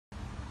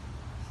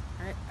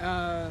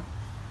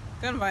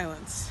Gun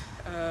violence.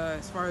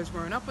 As far as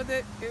growing up with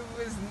it, it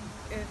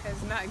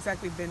has not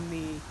exactly been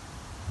the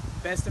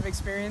best of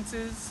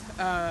experiences.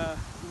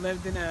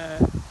 Lived in a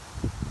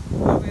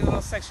lovely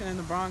little section in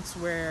the Bronx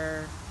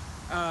where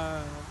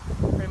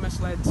pretty much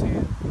led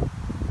to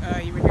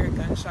you would hear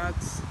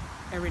gunshots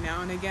every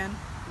now and again.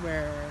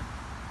 Where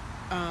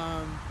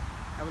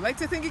I would like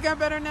to think it got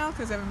better now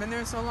because I haven't been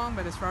there so long.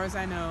 But as far as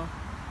I know,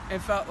 it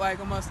felt like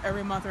almost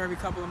every month or every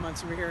couple of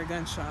months you would hear a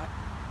gunshot,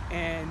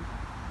 and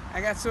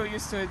I got so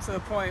used to it to the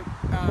point,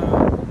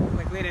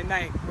 like late at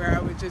night, where I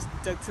would just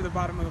duck to the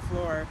bottom of the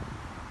floor,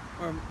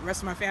 or the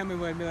rest of my family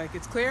would be like,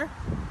 "It's clear,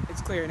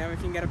 it's clear. Now we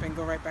can get up and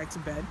go right back to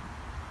bed."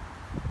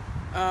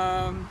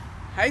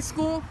 High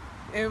school,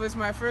 it was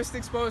my first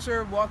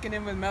exposure walking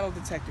in with metal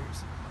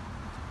detectors.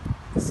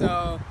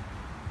 So,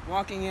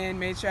 walking in,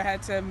 made sure I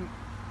had to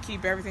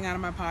keep everything out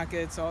of my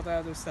pockets, all the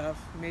other stuff.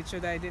 Made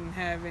sure that I didn't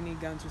have any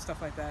guns or stuff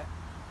like that.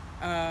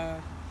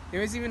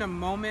 There was even a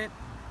moment,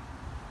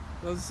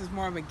 well, this is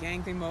more of a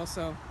gang thing, but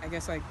also, I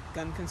guess, like,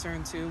 gun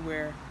concern, too,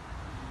 where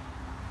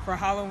for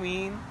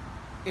Halloween,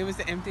 it was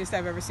the emptiest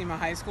I've ever seen my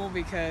high school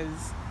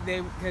because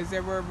there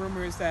were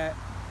rumors that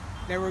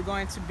there were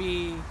going to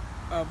be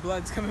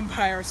bloods coming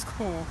by our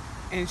school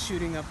and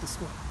shooting up the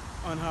school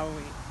on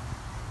Halloween.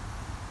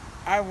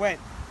 I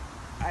went.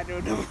 I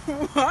don't know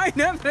why,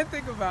 now that I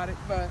think about it,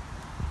 but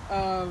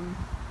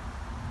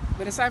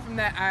aside from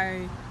that,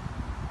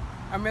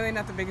 I'm really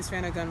not the biggest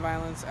fan of gun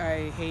violence.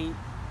 I hate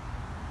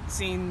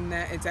seeing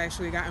that it's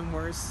actually gotten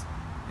worse,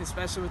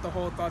 especially with the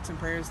whole thoughts and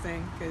prayers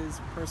thing,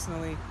 because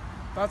personally,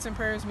 thoughts and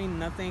prayers mean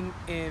nothing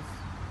if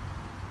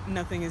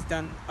nothing is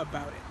done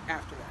about it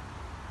after that.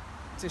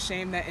 It's a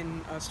shame that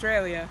in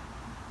Australia,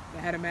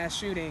 they had a mass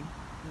shooting.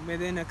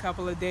 Within a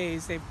couple of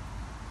days, they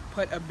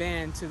put a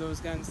ban to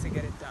those guns to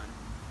get it done.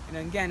 And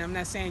again, I'm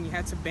not saying you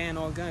had to ban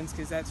all guns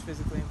because that's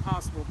physically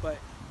impossible, but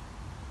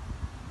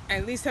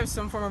at least have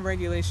some form of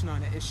regulation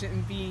on it. It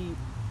shouldn't be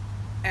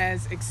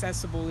as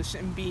accessible. It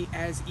shouldn't be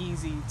as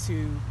easy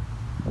to,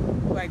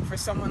 like, for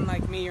someone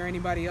like me or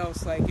anybody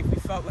else, like, if we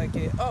felt like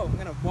it, oh, I'm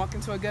going to walk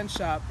into a gun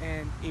shop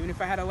and even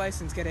if I had a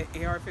license, get an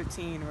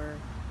AR-15 or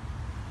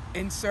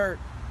insert,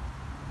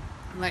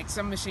 like,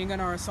 some machine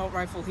gun or assault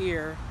rifle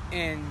here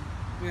and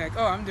be like,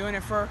 oh, I'm doing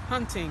it for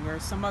hunting or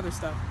some other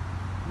stuff.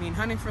 I mean,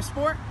 hunting for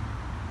sport,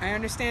 I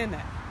understand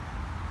that.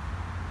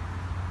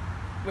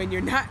 When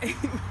you're not,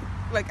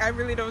 like, I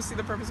really don't see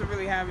the purpose of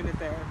really having it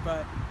there,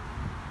 but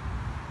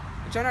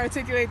I'm trying to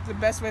articulate the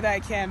best way that I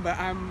can, but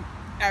I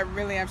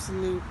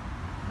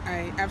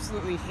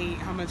absolutely hate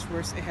how much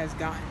worse it has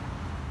gotten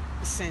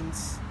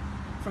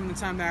from the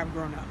time that I've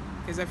grown up,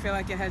 because I feel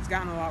like it has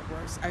gotten a lot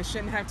worse. I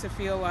shouldn't have to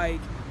feel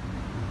like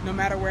no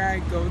matter where I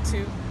go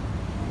to,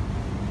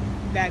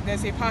 that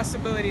there's a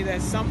possibility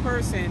that some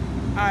person,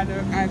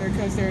 either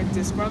because they're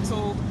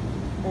disgruntled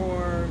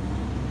or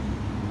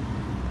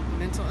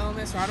mental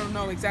illness, or I don't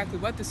know exactly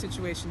what the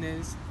situation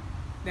is,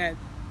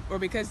 or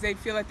because they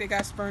feel like they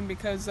got spurned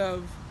because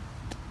of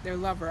their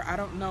lover. I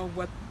don't know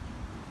what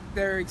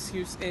their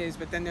excuse is,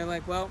 but then they're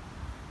like, well,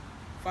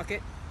 fuck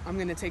it, I'm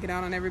going to take it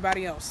out on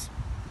everybody else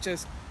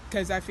just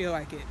because I feel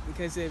like it.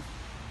 Because if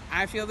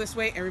I feel this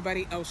way,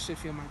 everybody else should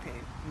feel my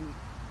pain. And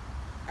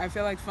I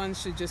feel like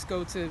funds should just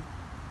go to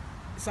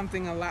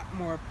something a lot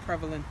more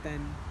prevalent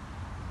than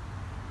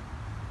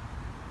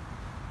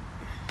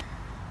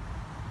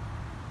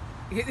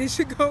it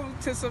should go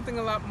to something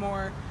a lot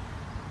more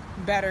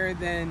better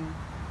than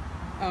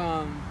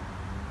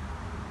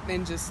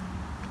just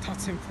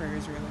thoughts and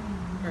prayers, really.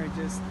 Or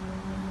just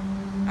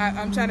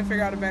I'm trying to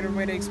figure out a better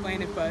way to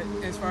explain it, but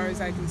as far as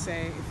I can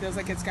say, it feels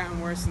like it's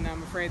gotten worse, and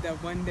I'm afraid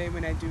that one day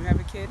when I do have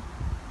a kid,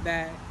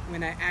 that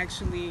when I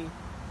actually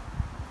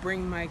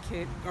bring my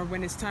kid, or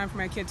when it's time for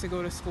my kid to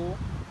go to school,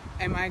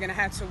 am I going to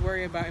have to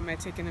worry about, am I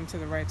taking them to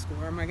the right school,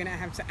 or am I going to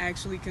have to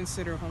actually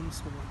consider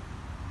homeschooling?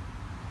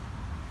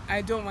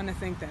 I don't want to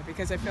think that,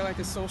 because I feel like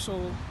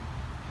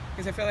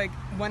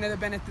one of the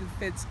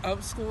benefits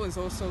of school is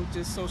also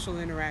just social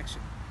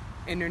interaction,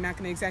 and they're not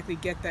going to exactly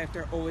get that if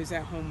they're always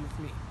at home with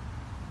me.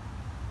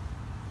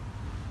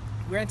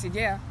 Granted,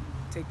 yeah,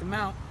 take them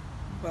out,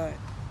 but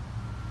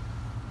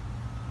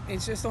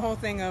it's just the whole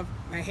thing of,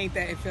 I hate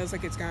that it feels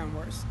like it's gotten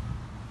worse.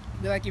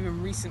 I feel like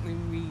even recently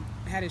we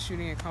had a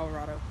shooting in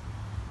Colorado,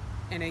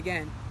 and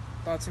again,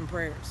 thoughts and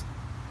prayers,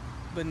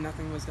 but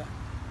nothing was done.